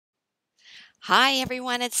Hi,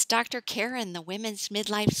 everyone. It's Dr. Karen, the Women's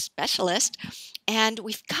Midlife Specialist. And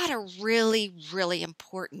we've got a really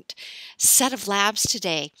important set of labs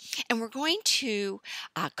today. And we're going to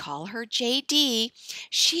call her JD.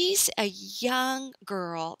 She's a young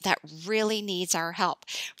girl that really needs our help.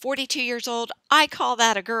 42 years old, I call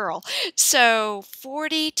that a girl. So,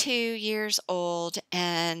 42 years old,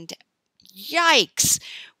 and yikes,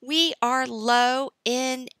 we are low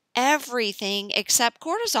in everything except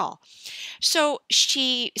cortisol. So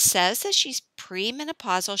she says that she's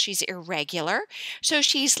premenopausal, she's irregular. So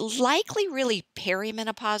she's likely really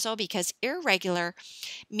perimenopausal because irregular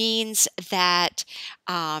means that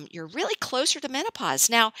you're really closer to menopause.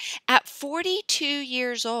 Now, at 42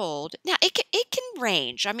 years old, now it can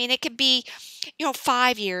range. I mean, it could be,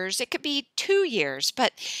 5 years, it could be 2 years,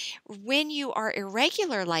 but when you are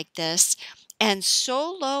irregular like this, and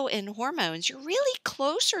so low in hormones, you're really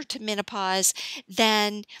closer to menopause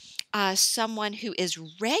than someone who is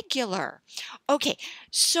regular. Okay,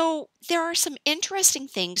 so there are some interesting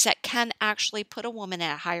things that can actually put a woman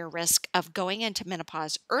at a higher risk of going into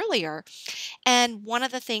menopause earlier. And one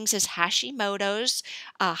of the things is Hashimoto's,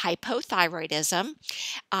 hypothyroidism,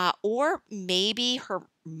 or maybe her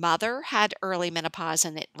mother had early menopause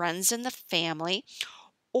and it runs in the family,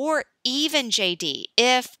 or even JD,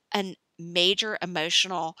 if a major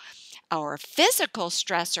emotional or physical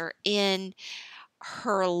stressor in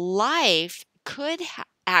her life could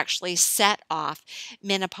actually set off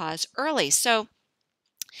menopause early. So,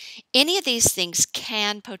 any of these things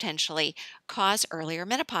can potentially cause earlier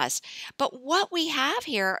menopause. But what we have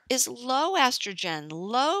here is low estrogen,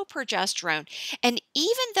 low progesterone. And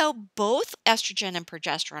even though both estrogen and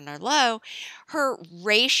progesterone are low, her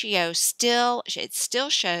ratio still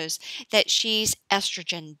shows that she's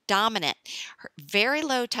estrogen dominant. Very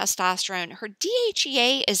low testosterone. Her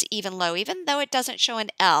DHEA is even low, even though it doesn't show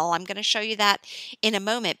an L. I'm going to show you that in a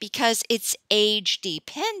moment because it's age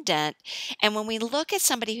dependent. And when we look at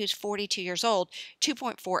somebody who's 42 years old,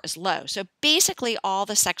 2.4 is low. So basically, all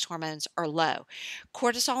the sex hormones are low.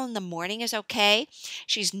 Cortisol in the morning is okay.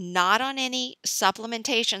 She's not on any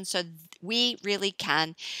supplementation, so we really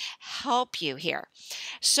can help you here.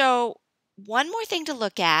 So, one more thing to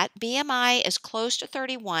look at, BMI is close to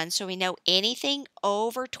 31, so we know anything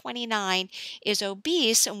over 29 is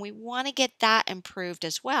obese, and we want to get that improved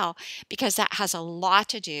as well because that has a lot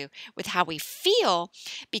to do with how we feel,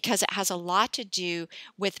 because it has a lot to do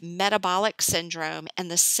with metabolic syndrome and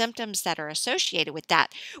the symptoms that are associated with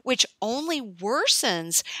that, which only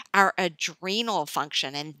worsens our adrenal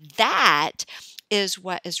function. And that is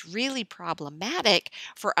what is really problematic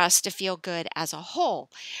for us to feel good as a whole.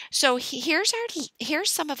 So here's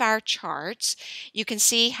some of our charts. You can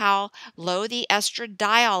see how low the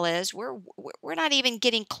estradiol is. We're not even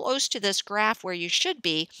getting close to this graph where you should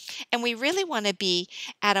be, and we really want to be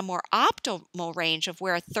at a more optimal range of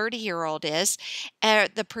where a 30-year-old is.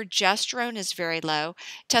 The progesterone is very low,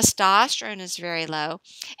 testosterone is very low,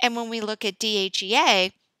 and when we look at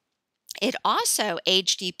DHEA, it also,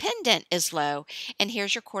 age dependent, is low. And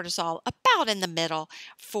here's your cortisol about in the middle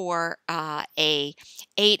for a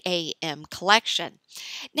 8 a.m. collection.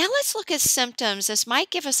 Now let's look at symptoms. This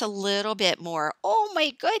might give us a little bit more. Oh my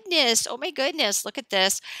goodness. Oh my goodness. Look at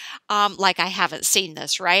this. Like I haven't seen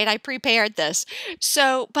this, right? I prepared this.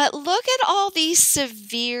 So, but look at all these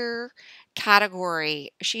severe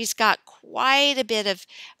category. She's got quite a bit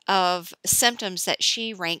of symptoms that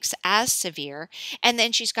she ranks as severe, and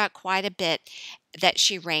then she's got quite a bit that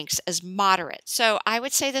she ranks as moderate. So I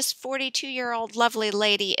would say this 42-year-old lovely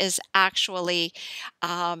lady is actually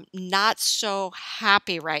not so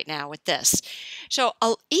happy right now with this. So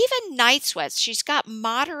even night sweats, she's got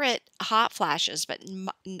moderate hot flashes, but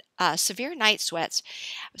severe night sweats,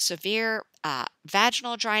 severe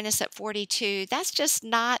vaginal dryness at 42. That's just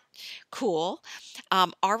not cool.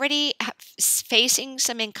 Already facing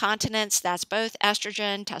some incontinence. That's both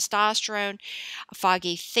estrogen, testosterone,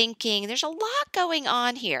 foggy thinking. There's a lot going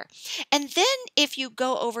on here. And then if you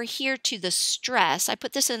go over here to the stress, I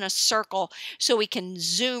put this in a circle so we can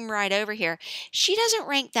zoom right over here. She doesn't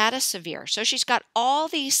rank that as severe. So she's got all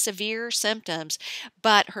these severe symptoms,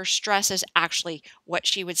 but her stress is actually what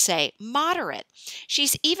she would say moderate.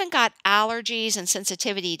 She's even got allergies and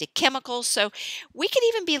sensitivity to chemicals. So we could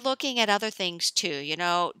even be looking at other things too.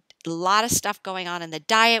 A lot of stuff going on in the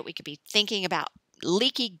diet. We could be thinking about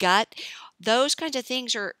leaky gut. Those kinds of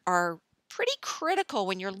things are pretty critical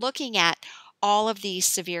when you're looking at all of these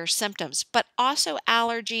severe symptoms. But also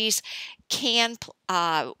allergies can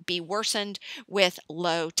be worsened with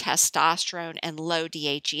low testosterone and low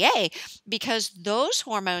DHEA because those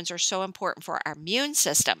hormones are so important for our immune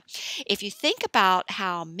system. If you think about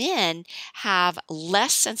how men have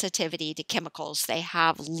less sensitivity to chemicals, they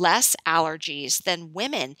have less allergies than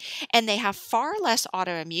women, and they have far less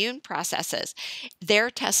autoimmune processes. Their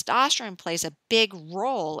testosterone plays a big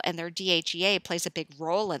role, and their DHEA plays a big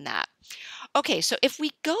role in that. Okay, so if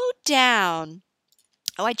we go down,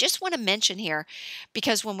 oh, I just want to mention here,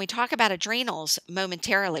 because when we talk about adrenals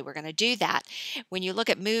momentarily, we're going to do that. When you look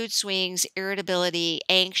at mood swings, irritability,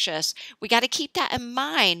 anxious, we got to keep that in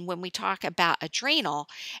mind when we talk about adrenal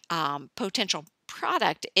potential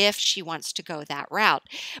product if she wants to go that route.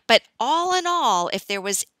 But all in all, if there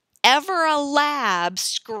was ever a lab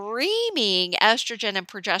screaming estrogen and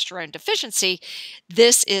progesterone deficiency,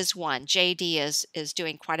 this is one. JD is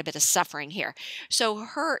doing quite a bit of suffering here. So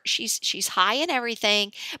she's high in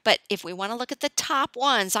everything, but if we want to look at the top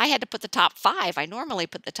ones, I had to put the top 5. I normally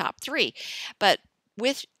put the top 3, but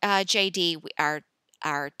with JD,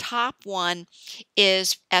 our top one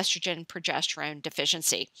is estrogen progesterone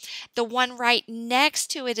deficiency. The one right next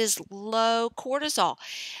to it is low cortisol.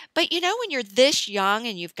 But when you're this young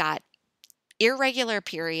and you've got irregular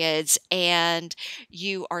periods and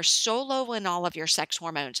you are so low in all of your sex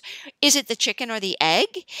hormones, is it the chicken or the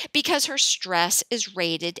egg? Because her stress is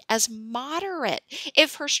rated as moderate.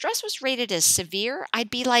 If her stress was rated as severe, I'd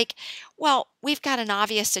be like, well, we've got an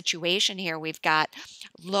obvious situation here. We've got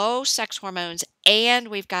low sex hormones and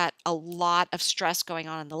we've got a lot of stress going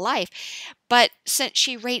on in the life. But since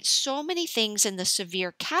she rates so many things in the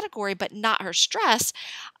severe category, but not her stress,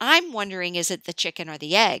 I'm wondering, is it the chicken or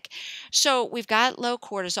the egg? So we've got low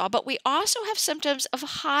cortisol, but we also have symptoms of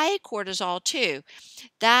high cortisol too.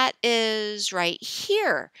 That is right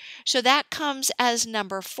here. So that comes as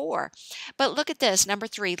number 4. But look at this, number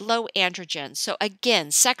 3, low androgens. So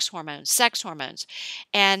again, sex hormones.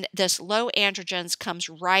 And this low androgens comes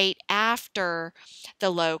right after the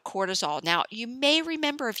low cortisol. Now, you may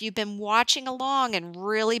remember if you've been watching along and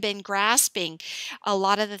really been grasping a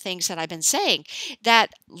lot of the things that I've been saying,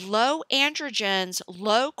 that low androgens,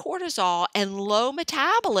 low cortisol, and low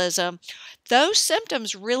metabolism, those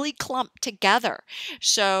symptoms really clump together.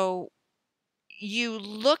 So you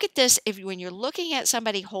look at this, when you're looking at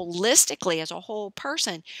somebody holistically as a whole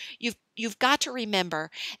person, you've got to remember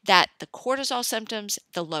that the cortisol symptoms,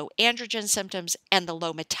 the low androgen symptoms, and the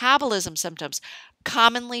low metabolism symptoms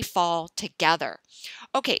commonly fall together.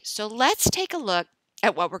 Okay, so let's take a look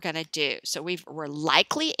at what we're going to do. So we're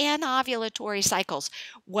likely in ovulatory cycles.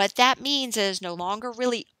 What that means is no longer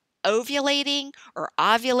really ovulating or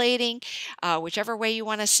ovulating, whichever way you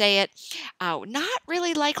want to say it, not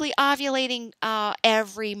really likely ovulating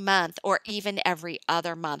every month or even every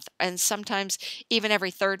other month, and sometimes even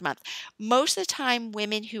every third month. Most of the time,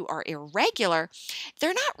 women who are irregular,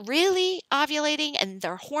 they're not really ovulating, and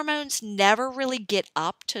their hormones never really get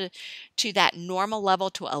up to that normal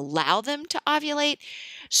level to allow them to ovulate.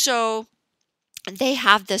 So they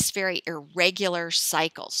have this very irregular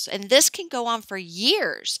cycles, and this can go on for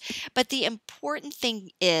years. But the important thing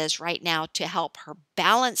is right now to help her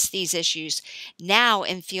balance these issues now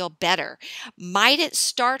and feel better. Might it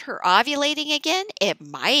start her ovulating again? It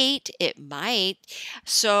might.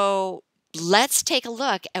 So let's take a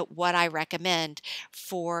look at what I recommend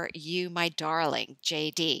for you, my darling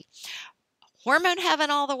JD. Hormone heaven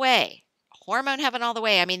all the way. Hormone heaven all the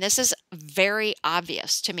way. I mean, this is very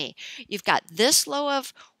obvious to me. You've got this low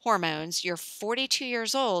of hormones. You're 42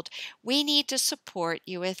 years old. We need to support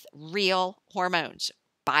you with real hormones,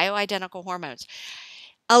 bioidentical hormones.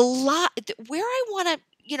 Where I want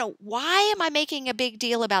to, why am I making a big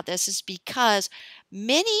deal about this is because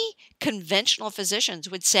many conventional physicians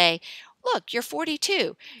would say, look, you're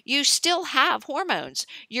 42. You still have hormones.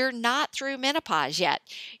 You're not through menopause yet.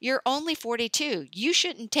 You're only 42. You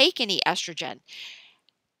shouldn't take any estrogen.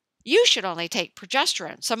 You should only take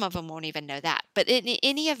progesterone. Some of them won't even know that. But in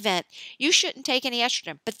any event, you shouldn't take any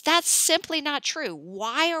estrogen. But that's simply not true.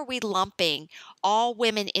 Why are we lumping all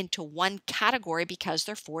women into one category because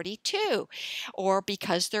they're 42 or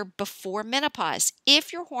because they're before menopause?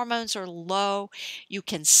 If your hormones are low, you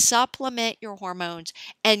can supplement your hormones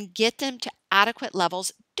and get them to adequate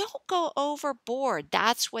levels. Don't go overboard.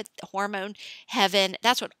 That's what hormone heaven,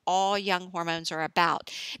 that's what all young hormones are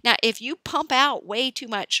about. Now, if you pump out way too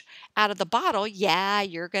much out of the bottle, yeah,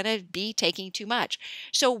 you're going to be taking too much.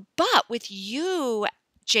 So, but with you,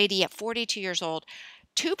 JD, at 42 years old,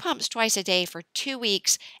 2 pumps twice a day for 2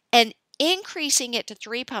 weeks, and increasing it to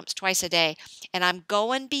 3 pumps twice a day, and I'm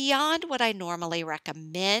going beyond what I normally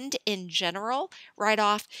recommend in general right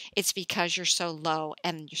off, it's because you're so low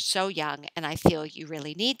and you're so young, and I feel you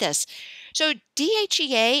really need this. So,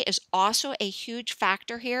 DHEA is also a huge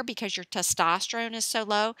factor here because your testosterone is so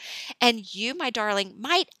low, and you, my darling,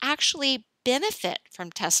 might actually benefit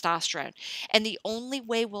from testosterone. And the only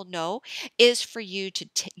way we'll know is for you to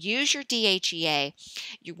use your DHEA.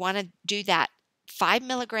 You want to do that 5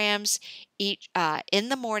 milligrams each in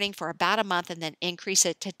the morning for about a month and then increase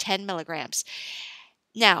it to 10 milligrams.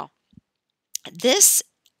 Now, this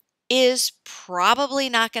is probably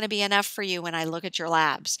not going to be enough for you when I look at your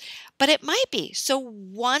labs, but it might be. So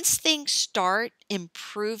once things start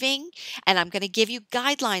improving, and I'm going to give you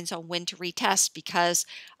guidelines on when to retest because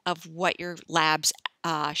of what your labs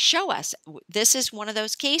show us. This is one of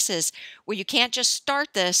those cases where you can't just start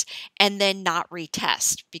this and then not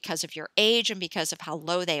retest because of your age and because of how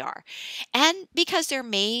low they are, and because there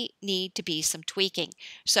may need to be some tweaking.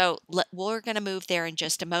 So we're going to move there in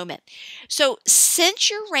just a moment. So, since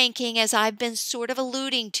your ranking, as I've been sort of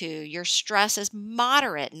alluding to, your stress is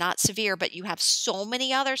moderate, not severe, but you have so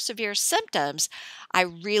many other severe symptoms, I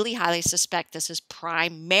really highly suspect this is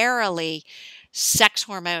primarily sex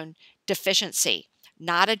hormone deficiency,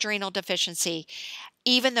 not adrenal deficiency,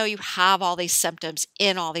 even though you have all these symptoms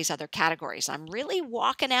in all these other categories. I'm really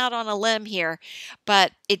walking out on a limb here,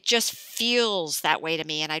 but it just feels that way to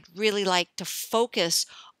me. And I'd really like to focus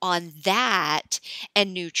on that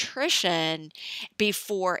and nutrition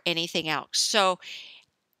before anything else. So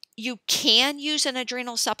you can use an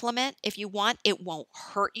adrenal supplement if you want. It won't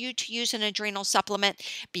hurt you to use an adrenal supplement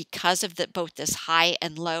because of both this high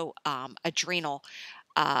and low adrenal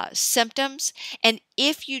symptoms. And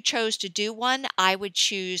if you chose to do one, I would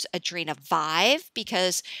choose Adrena-Vive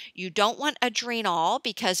because you don't want Adrenal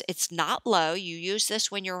because it's not low. You use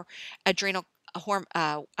this when your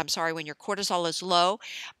when your cortisol is low,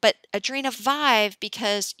 but Adrena-Vive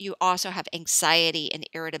because you also have anxiety and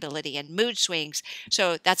irritability and mood swings.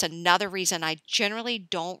 So that's another reason I generally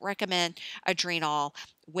don't recommend Adrenal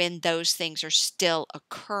when those things are still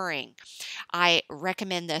occurring. I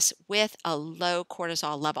recommend this with a low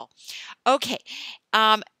cortisol level. Okay.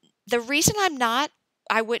 The reason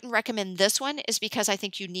I wouldn't recommend this one is because I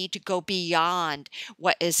think you need to go beyond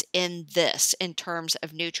what is in this in terms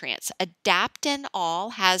of nutrients.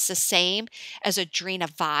 Adaptin-All has the same as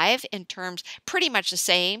Adrena-Vive in terms, pretty much the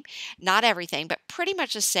same, not everything, but pretty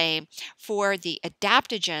much the same for the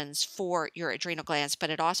adaptogens for your adrenal glands, but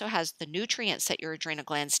it also has the nutrients that your adrenal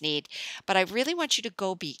glands need. But I really want you to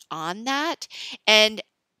go beyond that and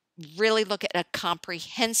really look at a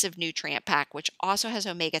comprehensive nutrient pack, which also has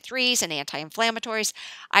omega-3s and anti-inflammatories.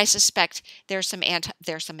 I suspect there's some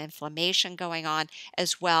inflammation going on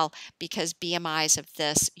as well because BMIs of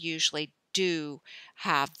this usually do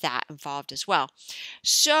have that involved as well.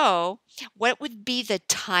 So, what would be the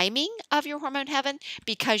timing of your hormone heaven?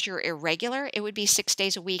 Because you're irregular, it would be 6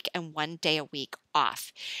 days a week and 1 day a week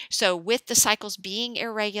off. So, with the cycles being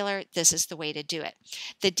irregular, this is the way to do it.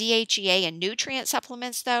 The DHEA and nutrient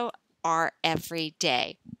supplements, though, are every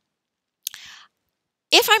day.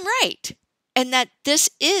 If I'm right, and that this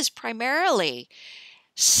is primarily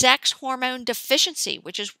sex hormone deficiency,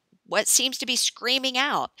 which is what seems to be screaming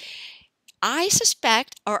out, I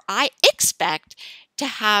suspect or I expect to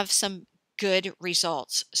have some good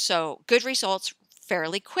results. So, good results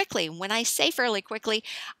fairly quickly. When I say fairly quickly,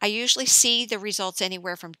 I usually see the results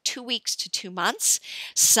anywhere from 2 weeks to 2 months.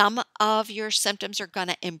 Some of your symptoms are going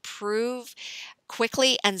to improve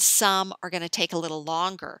quickly and some are going to take a little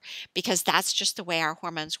longer because that's just the way our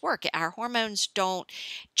hormones work. Our hormones don't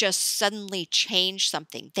just suddenly change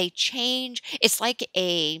something. They change. It's like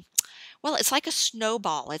a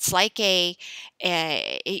snowball. It's like a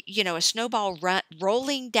snowball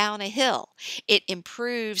rolling down a hill. It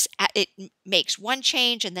improves. It makes one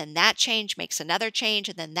change, and then that change makes another change,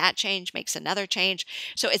 and then that change makes another change.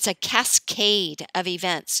 So it's a cascade of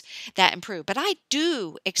events that improve. But I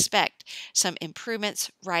do expect some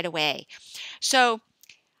improvements right away. So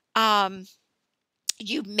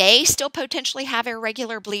you may still potentially have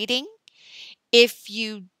irregular bleeding. If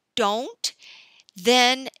you don't,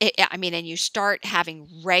 then, and you start having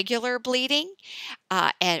regular bleeding,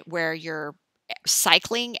 and where you're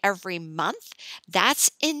cycling every month,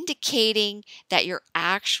 that's indicating that you're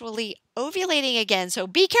actually ovulating again. So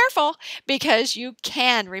be careful because you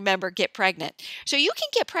can, remember, get pregnant. So you can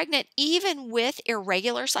get pregnant even with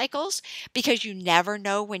irregular cycles because you never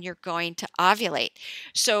know when you're going to ovulate.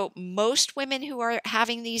 So most women who are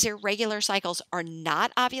having these irregular cycles are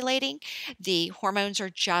not ovulating. The hormones are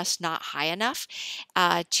just not high enough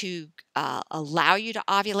to allow you to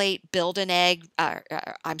ovulate, build an egg,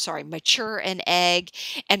 mature an egg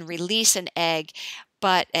and release an egg.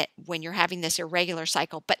 But when you're having this irregular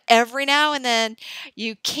cycle, but every now and then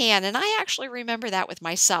you can. And I actually remember that with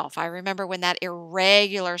myself. I remember when that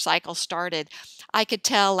irregular cycle started, I could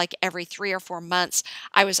tell like every 3 or 4 months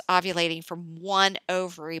I was ovulating from one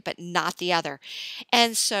ovary, but not the other.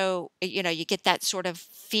 And so, you get that sort of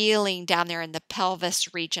feeling down there in the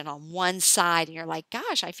pelvis region on one side, and you're like,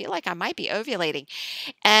 gosh, I feel like I might be ovulating.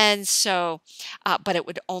 And so, but it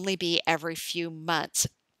would only be every few months.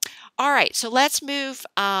 All right, so let's move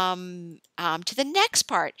to the next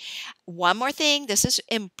part. One more thing, this is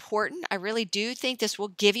important. I really do think this will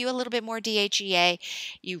give you a little bit more DHEA.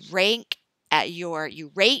 You rate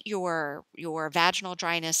your vaginal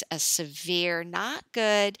dryness as severe, not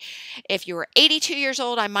good. If you were 82 years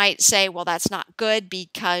old, I might say, well, that's not good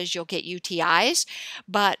because you'll get UTIs.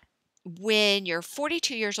 But when you're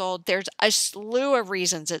 42 years old, there's a slew of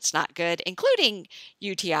reasons it's not good, including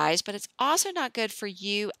UTIs, but it's also not good for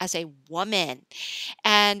you as a woman.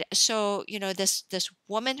 And so, this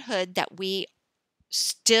womanhood that we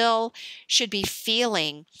still should be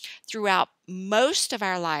feeling throughout most of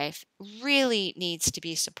our life really needs to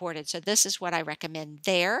be supported. So this is what I recommend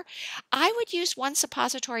there. I would use one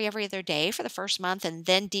suppository every other day for the first month and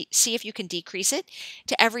then see if you can decrease it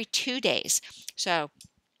to every 2 days. So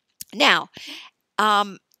now,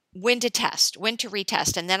 when to test, when to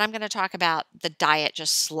retest, and then I'm going to talk about the diet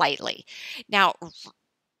just slightly. Now,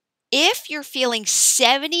 if you're feeling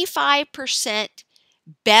 75%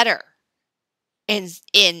 better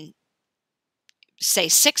in say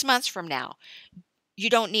 6 months from now, you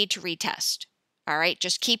don't need to retest. All right,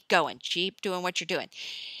 just keep going, keep doing what you're doing.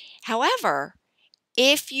 However,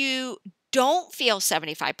 if you don't feel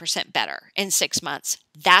 75% better in 6 months,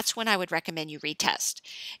 that's when I would recommend you retest.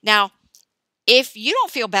 Now, if you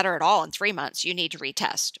don't feel better at all in 3 months, you need to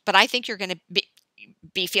retest. But I think you're going to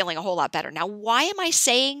be feeling a whole lot better. Now, why am I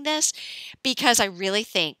saying this? Because I really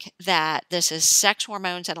think that this is sex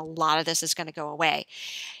hormones and a lot of this is going to go away.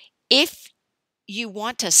 If you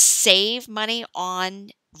want to save money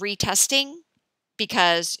on retesting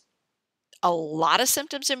because a lot of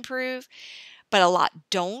symptoms improve, but a lot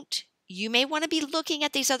don't, you may want to be looking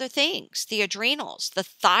at these other things, the adrenals, the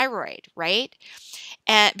thyroid, right?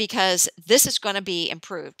 Because this is going to be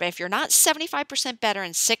improved. But if you're not 75% better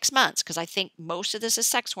in 6 months, because I think most of this is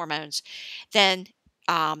sex hormones, then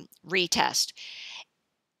retest.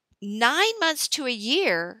 9 months to a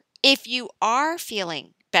year, if you are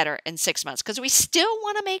feeling better in 6 months, because we still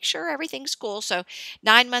want to make sure everything's cool. So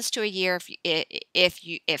 9 months to a year,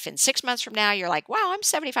 if in 6 months from now you're like, wow, I'm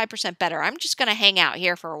 75% better, I'm just going to hang out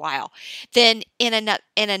here for a while, then in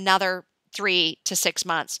another 3 to 6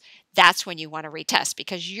 months, that's when you want to retest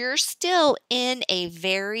because you're still in a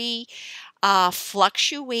very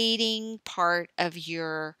fluctuating part of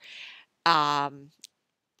your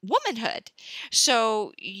womanhood.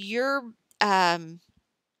 So you're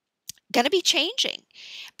going to be changing,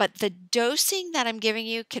 but the dosing that I'm giving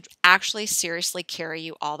you could actually seriously carry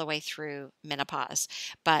you all the way through menopause.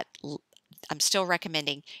 But I'm still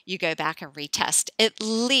recommending you go back and retest at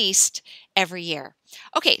least every year.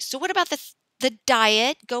 Okay, so what about the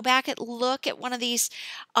diet? Go back and look at one of these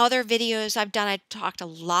other videos I've done. I talked a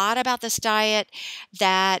lot about this diet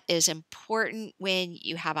that is important when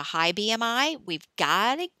you have a high BMI. We've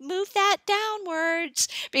got to move that downwards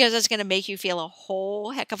because it's going to make you feel a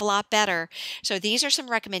whole heck of a lot better. So these are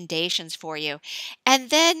some recommendations for you.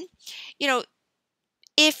 And then,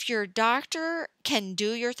 if your doctor can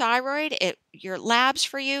do your thyroid, your labs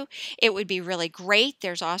for you, it would be really great.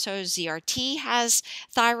 There's also ZRT has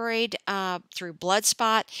thyroid through blood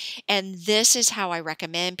spot. And this is how I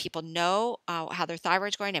recommend people know how their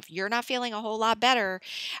thyroid's going. If you're not feeling a whole lot better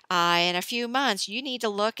in a few months, you need to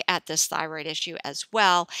look at this thyroid issue as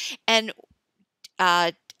well. And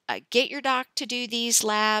get your doc to do these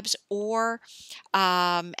labs or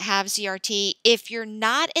have ZRT. If you're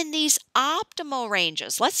not in these optimal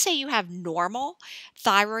ranges, let's say you have normal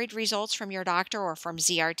thyroid results from your doctor or from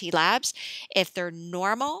ZRT labs, if they're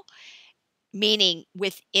normal, meaning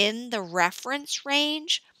within the reference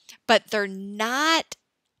range, but they're not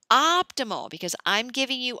optimal, because I'm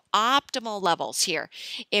giving you optimal levels here.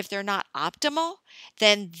 If they're not optimal,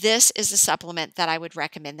 then this is a supplement that I would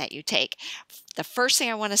recommend that you take. The first thing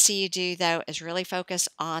I want to see you do, though, is really focus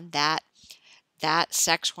on that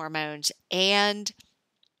sex hormones, and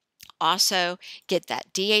also get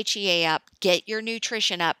that DHEA up, get your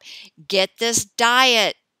nutrition up, get this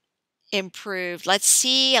diet improved. Let's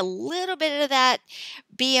see a little bit of that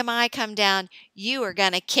BMI come down. You are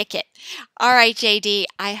going to kick it. All right, JD,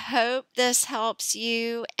 I hope this helps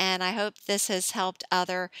you, and I hope this has helped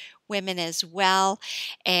other women as well.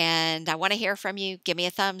 And I want to hear from you. Give me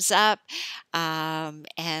a thumbs up,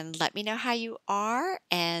 and let me know how you are,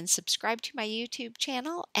 and subscribe to my YouTube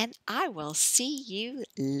channel, and I will see you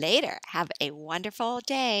later. Have a wonderful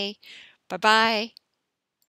day. Bye-bye.